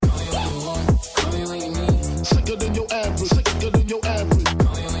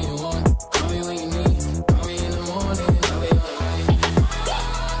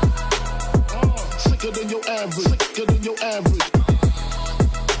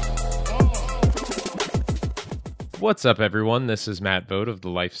What's up, everyone? This is Matt Vogt of the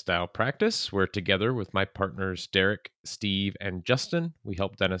Lifestyle Practice, where together with my partners Derek, Steve, and Justin, we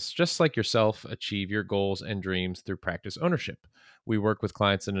help dentists just like yourself achieve your goals and dreams through practice ownership. We work with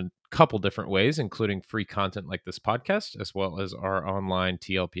clients in a couple different ways, including free content like this podcast, as well as our online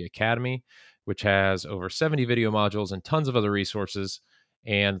TLP Academy, which has over 70 video modules and tons of other resources,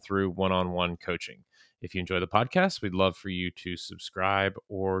 and through one on one coaching. If you enjoy the podcast, we'd love for you to subscribe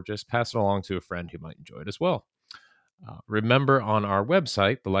or just pass it along to a friend who might enjoy it as well. Remember, on our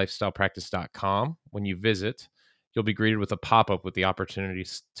website, thelifestylepractice.com, when you visit, you'll be greeted with a pop up with the opportunity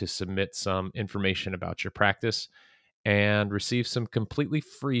to submit some information about your practice and receive some completely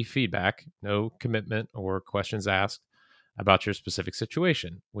free feedback, no commitment or questions asked about your specific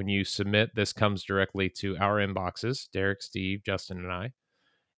situation. When you submit, this comes directly to our inboxes, Derek, Steve, Justin, and I.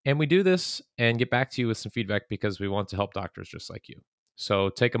 And we do this and get back to you with some feedback because we want to help doctors just like you. So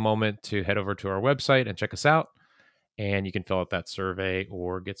take a moment to head over to our website and check us out, and you can fill out that survey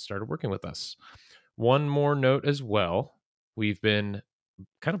or get started working with us. One more note as well, we've been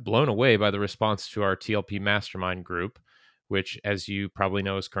kind of blown away by the response to our TLP Mastermind group, which, as you probably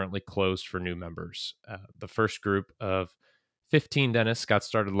know, is currently closed for new members. The first group of 15 dentists got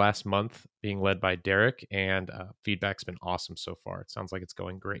started last month, being led by Derek, and feedback's been awesome so far. It sounds like it's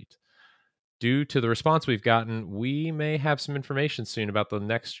going great. Due to the response we've gotten, we may have some information soon about the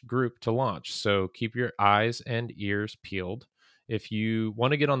next group to launch. So keep your eyes and ears peeled. If you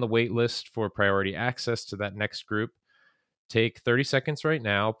want to get on the wait list for priority access to that next group, take 30 seconds right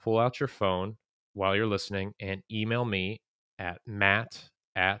now, pull out your phone while you're listening, and email me at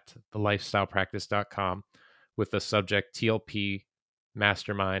matt@thelifestylepractice.com with the subject TLP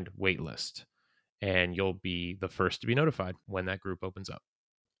Mastermind Waitlist. And you'll be the first to be notified when that group opens up.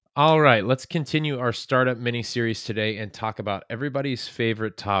 All right, let's continue our startup mini series today and talk about everybody's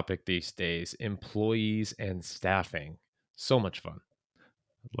favorite topic these days, employees and staffing. So much fun.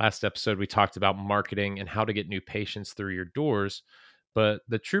 Last episode, we talked about marketing and how to get new patients through your doors, but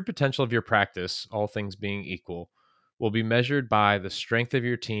the true potential of your practice, all things being equal, will be measured by the strength of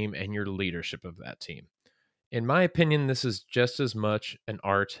your team and your leadership of that team. In my opinion, this is just as much an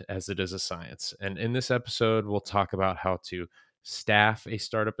art as it is a science. And in this episode, we'll talk about how to staff a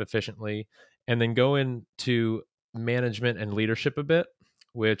startup efficiently and then go into management and leadership a bit,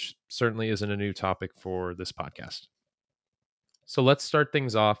 which certainly isn't a new topic for this podcast. So let's start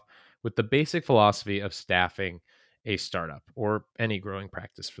things off with the basic philosophy of staffing a startup or any growing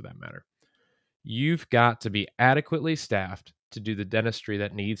practice for that matter. You've got to be adequately staffed to do the dentistry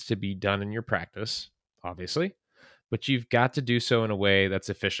that needs to be done in your practice, obviously, but you've got to do so in a way that's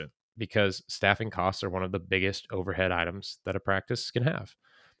efficient because staffing costs are one of the biggest overhead items that a practice can have.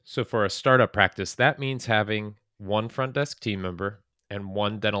 So, for a startup practice, that means having one front desk team member and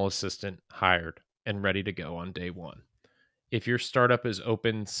one dental assistant hired and ready to go on day one. If your startup is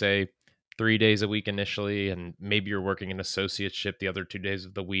open, say, 3 days a week initially, and maybe you're working an associateship the other 2 days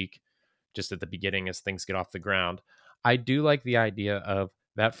of the week, just at the beginning as things get off the ground, I do like the idea of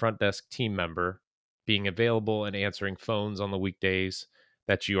that front desk team member being available and answering phones on the weekdays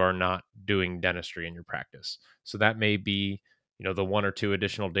that you are not doing dentistry in your practice. So that may be, the 1 or 2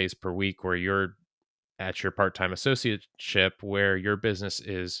 additional days per week where you're at your part-time associateship where your business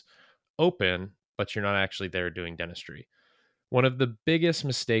is open, but you're not actually there doing dentistry. One of the biggest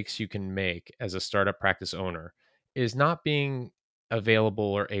mistakes you can make as a startup practice owner is not being available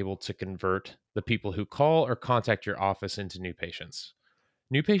or able to convert the people who call or contact your office into new patients.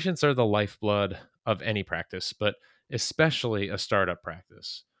 New patients are the lifeblood of any practice, but especially a startup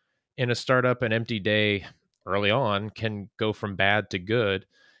practice. In a startup, an empty day early on can go from bad to good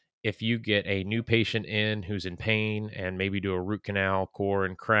if you get a new patient in who's in pain and maybe do a root canal, core,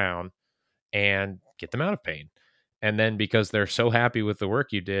 and crown and get them out of pain. And then because they're so happy with the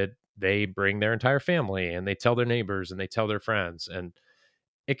work you did, they bring their entire family and they tell their neighbors and they tell their friends. And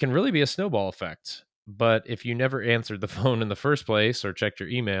it can really be a snowball effect. But if you never answered the phone in the first place or checked your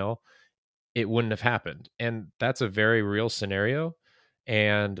email, it wouldn't have happened. And that's a very real scenario.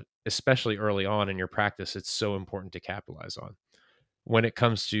 And especially early on in your practice, it's so important to capitalize on. When it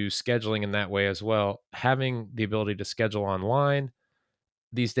comes to scheduling in that way as well, having the ability to schedule online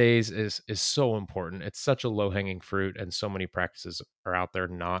these days is so important. It's such a low-hanging fruit, and so many practices are out there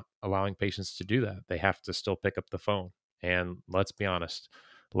not allowing patients to do that. They have to still pick up the phone. And let's be honest,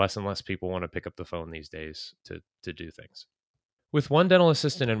 less and less people want to pick up the phone these days to do things. With one dental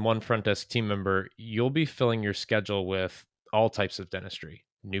assistant and one front desk team member, you'll be filling your schedule with all types of dentistry,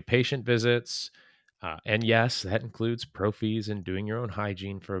 new patient visits, and yes, that includes prophies and doing your own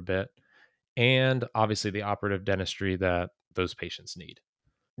hygiene for a bit, and obviously the operative dentistry that those patients need.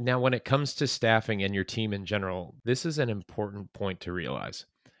 Now, when it comes to staffing and your team in general, this is an important point to realize.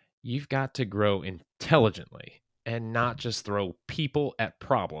 You've got to grow intelligently and not just throw people at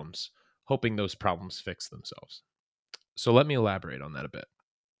problems, hoping those problems fix themselves. So let me elaborate on that a bit.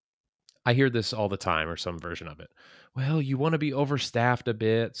 I hear this all the time, or some version of it. Well, you want to be overstaffed a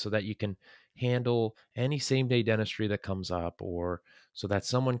bit so that you can handle any same day dentistry that comes up, or so that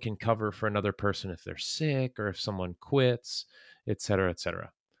someone can cover for another person if they're sick or if someone quits, et cetera, et cetera.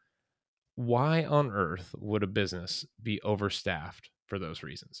 Why on earth would a business be overstaffed for those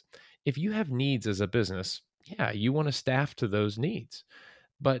reasons? If you have needs as a business, yeah, you want to staff to those needs,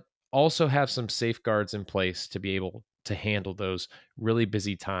 but also have some safeguards in place to be able to handle those really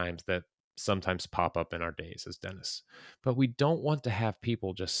busy times that sometimes pop up in our days as dentists. But we don't want to have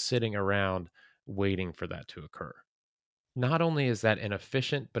people just sitting around waiting for that to occur. Not only is that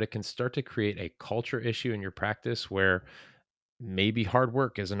inefficient, but it can start to create a culture issue in your practice where maybe hard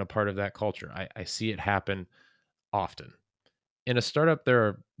work isn't a part of that culture. I see it happen often. In a startup, there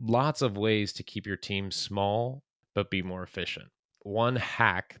are lots of ways to keep your team small but be more efficient. One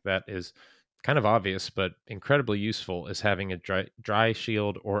hack that is kind of obvious but incredibly useful is having a dry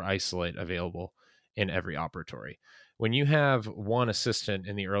shield or isolate available in every operatory. When you have one assistant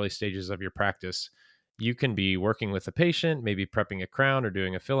in the early stages of your practice, you can be working with a patient, maybe prepping a crown or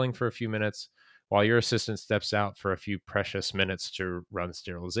doing a filling for a few minutes, while your assistant steps out for a few precious minutes to run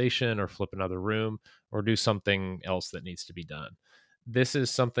sterilization or flip another room or do something else that needs to be done. This is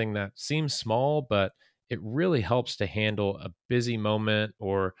something that seems small, but it really helps to handle a busy moment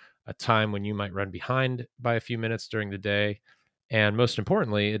or a time when you might run behind by a few minutes during the day. And most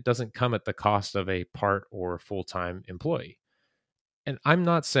importantly, it doesn't come at the cost of a part or full time employee. And I'm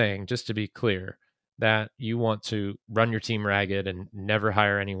not saying, just to be clear, that you want to run your team ragged and never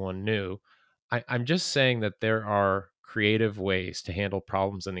hire anyone new. I'm just saying that there are creative ways to handle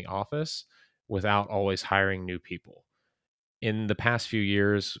problems in the office without always hiring new people. In the past few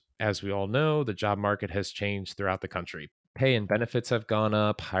years, as we all know, the job market has changed throughout the country. Pay and benefits have gone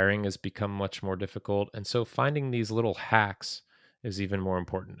up, hiring has become much more difficult. And so finding these little hacks is even more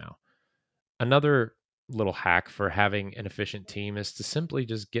important now. Another little hack for having an efficient team is to simply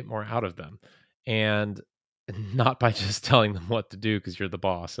just get more out of them and not by just telling them what to do because you're the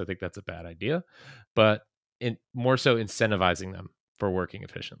boss. I think that's a bad idea, but more so incentivizing them for working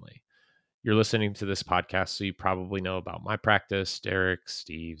efficiently. You're listening to this podcast, so you probably know about my practice, Derek,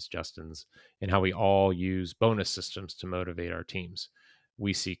 Steve's, Justin's, and how we all use bonus systems to motivate our teams.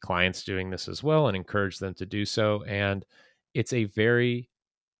 We see clients doing this as well and encourage them to do so. And it's a very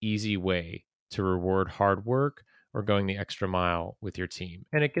easy way to reward hard work or going the extra mile with your team.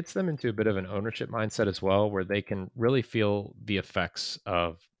 And it gets them into a bit of an ownership mindset as well, where they can really feel the effects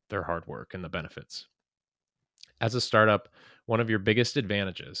of their hard work and the benefits. As a startup, one of your biggest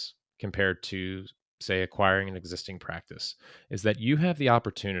advantages compared to, say, acquiring an existing practice is that you have the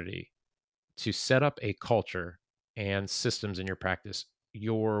opportunity to set up a culture and systems in your practice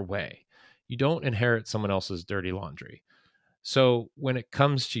your way. You don't inherit someone else's dirty laundry. So when it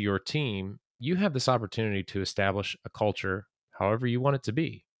comes to your team, you have this opportunity to establish a culture however you want it to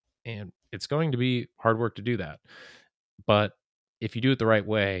be. And it's going to be hard work to do that. But if you do it the right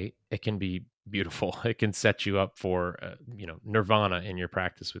way, it can be beautiful. It can set you up for, nirvana in your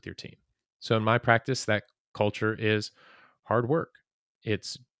practice with your team. So in my practice, that culture is hard work.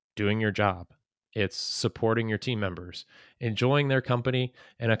 It's doing your job. It's supporting your team members, enjoying their company,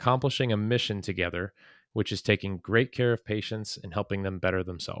 and accomplishing a mission together, which is taking great care of patients and helping them better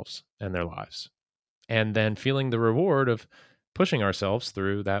themselves and their lives. And then feeling the reward of pushing ourselves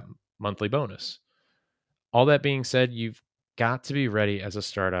through that monthly bonus. All that being said, you've got to be ready as a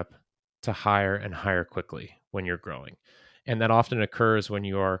startup to hire and hire quickly when you're growing. And that often occurs when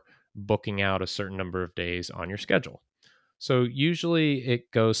you are booking out a certain number of days on your schedule. So usually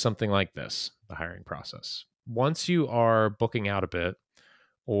it goes something like this, the hiring process. Once you are booking out a bit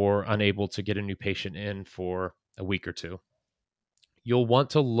or unable to get a new patient in for a week or two, you'll want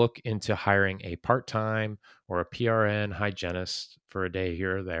to look into hiring a part time or a PRN hygienist for a day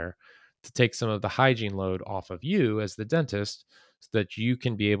here or there to take some of the hygiene load off of you as the dentist so that you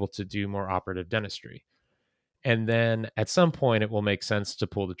can be able to do more operative dentistry. And then at some point, it will make sense to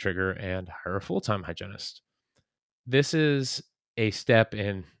pull the trigger and hire a full time hygienist. This is a step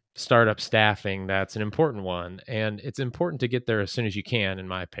in startup staffing that's an important one, and it's important to get there as soon as you can, in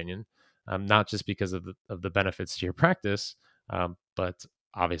my opinion. Not just because of the benefits to your practice, but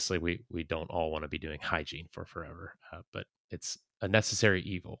obviously we don't all want to be doing hygiene for forever. But it's a necessary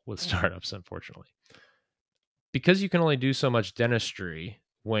evil with startups, unfortunately, because you can only do so much dentistry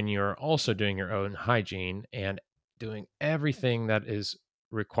when you're also doing your own hygiene and doing everything that is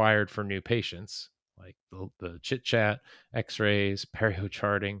required for new patients, like the chit chat, x-rays, perio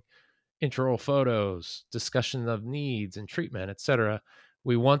charting, intraoral photos, discussion of needs and treatment, etc.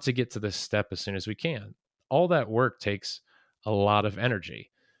 We want to get to this step as soon as we can. All that work takes a lot of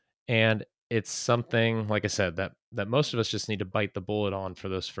energy. And it's something, like I said, that most of us just need to bite the bullet on for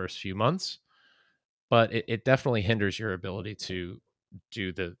those first few months. But it definitely hinders your ability to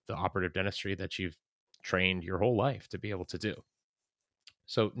do the operative dentistry that you've trained your whole life to be able to do.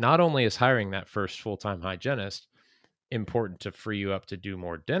 So not only is hiring that first full-time hygienist important to free you up to do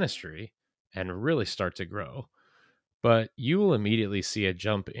more dentistry and really start to grow, but you will immediately see a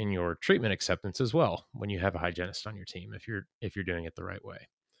jump in your treatment acceptance as well when you have a hygienist on your team if you're doing it the right way.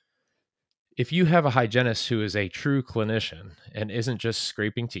 If you have a hygienist who is a true clinician and isn't just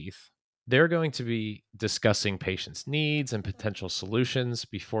scraping teeth, they're going to be discussing patients' needs and potential solutions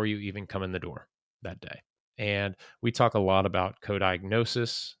before you even come in the door that day. And we talk a lot about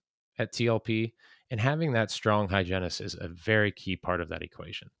co-diagnosis at TLP, and having that strong hygienist is a very key part of that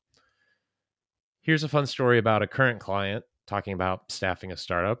equation. Here's a fun story about a current client talking about staffing a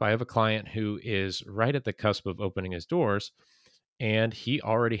startup. I have a client who is right at the cusp of opening his doors, and he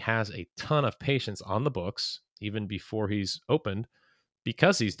already has a ton of patients on the books even before he's opened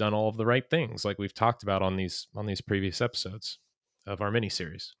because he's done all of the right things like we've talked about on these previous episodes of our mini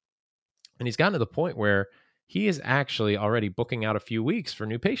series. And he's gotten to the point where he is actually already booking out a few weeks for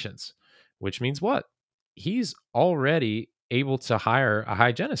new patients, which means what? He's already able to hire a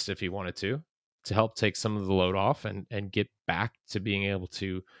hygienist if he wanted to help take some of the load off and get back to being able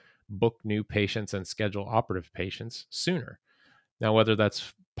to book new patients and schedule operative patients sooner. Now, whether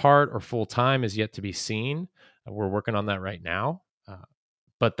that's part or full time is yet to be seen. We're working on that right now.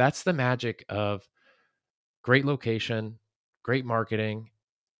 But that's the magic of great location, great marketing,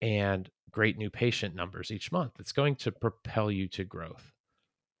 and great new patient numbers each month. It's going to propel you to growth.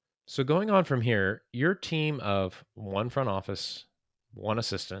 So, going on from here, your team of one front office, one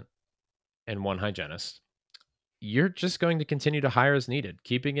assistant, and one hygienist, you're just going to continue to hire as needed,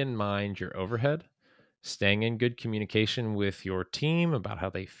 keeping in mind your overhead, staying in good communication with your team about how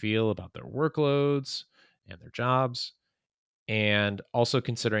they feel about their workloads and their jobs, and also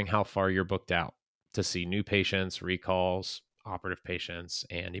considering how far you're booked out to see new patients, recalls, operative patients,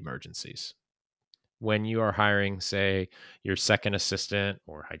 and emergencies. When you are hiring, say, your second assistant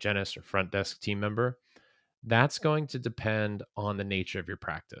or hygienist or front desk team member, that's going to depend on the nature of your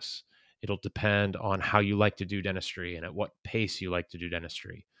practice. It'll depend on how you like to do dentistry and at what pace you like to do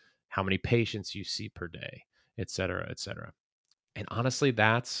dentistry, how many patients you see per day, et cetera, et cetera. And honestly,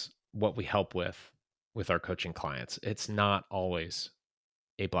 that's what we help with our coaching clients. It's not always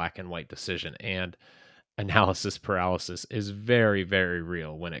a black and white decision, and analysis paralysis is very, very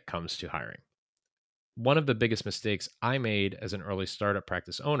real when it comes to hiring. One of the biggest mistakes I made as an early startup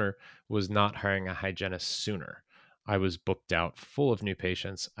practice owner was not hiring a hygienist sooner. I was booked out full of new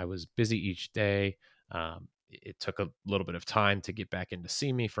patients. I was busy each day. It took a little bit of time to get back in to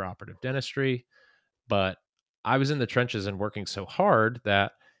see me for operative dentistry, but I was in the trenches and working so hard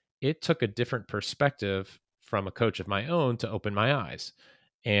that it took a different perspective from a coach of my own to open my eyes.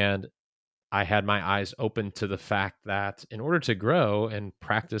 And I had my eyes open to the fact that in order to grow and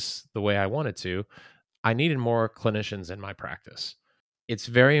practice the way I wanted to, I needed more clinicians in my practice. It's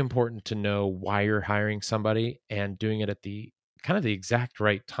very important to know why you're hiring somebody and doing it at the kind of the exact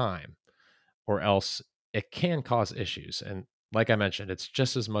right time, or else it can cause issues. And like I mentioned, it's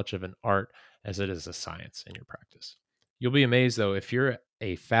just as much of an art as it is a science in your practice. You'll be amazed though, if you're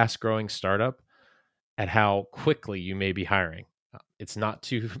a fast growing startup, at how quickly you may be hiring. It's not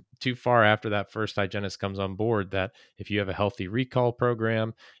too far after that first hygienist comes on board that if you have a healthy recall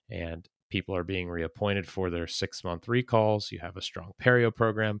program and people are being reappointed for their 6-month recalls, you have a strong perio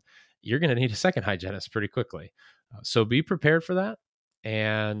program, you're going to need a second hygienist pretty quickly. So be prepared for that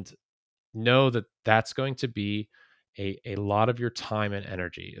and know that that's going to be a lot of your time and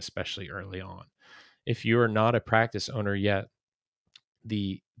energy, especially early on. If you are not a practice owner yet,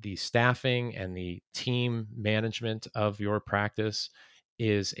 the staffing and the team management of your practice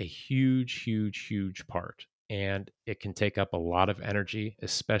is a huge part, and it can take up a lot of energy,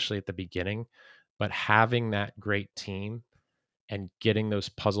 especially at the beginning. But having that great team and getting those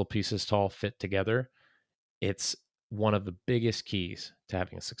puzzle pieces to all fit together, it's one of the biggest keys to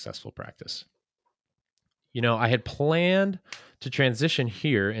having a successful practice. I had planned to transition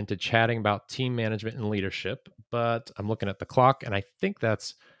here into chatting about team management and leadership, but I'm looking at the clock and I think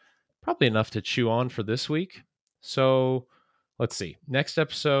that's probably enough to chew on for this week. So let's see. Next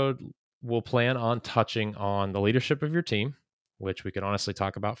episode, we'll plan on touching on the leadership of your team, which we could honestly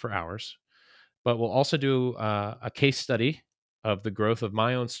talk about for hours. But we'll also do a case study of the growth of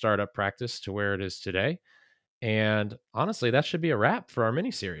my own startup practice to where it is today. And honestly, that should be a wrap for our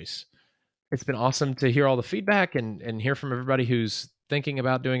mini series. It's been awesome to hear all the feedback and hear from everybody who's thinking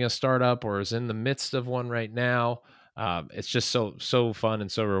about doing a startup or is in the midst of one right now. It's just so fun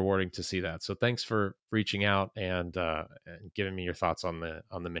and so rewarding to see that. So thanks for reaching out and giving me your thoughts on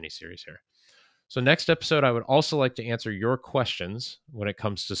the mini series here. So next episode, I would also like to answer your questions when it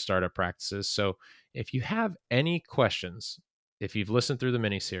comes to startup practices. So if you have any questions, if you've listened through the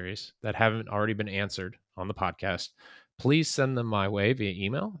mini series that haven't already been answered on the podcast, please send them my way via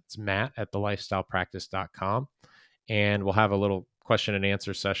email. It's matt@thelifestylepractice.com. And we'll have a little question and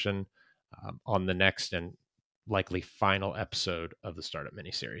answer session on the next and likely final episode of the startup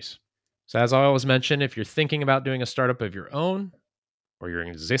mini series. So as I always mention, if you're thinking about doing a startup of your own, or you're an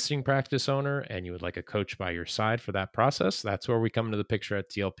existing practice owner and you would like a coach by your side for that process, that's where we come into the picture at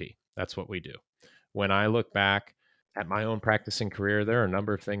TLP. That's what we do. When I look back at my own practicing career, there are a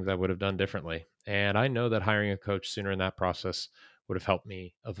number of things I would have done differently. And I know that hiring a coach sooner in that process would have helped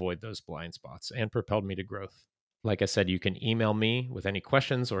me avoid those blind spots and propelled me to growth. Like I said, you can email me with any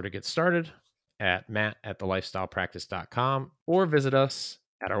questions or to get started at matt@thelifestylepractice.com or visit us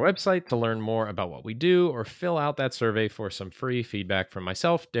at our website to learn more about what we do or fill out that survey for some free feedback from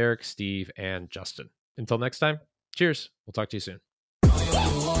myself, Derek, Steve, and Justin. Until next time, cheers. We'll talk to you soon.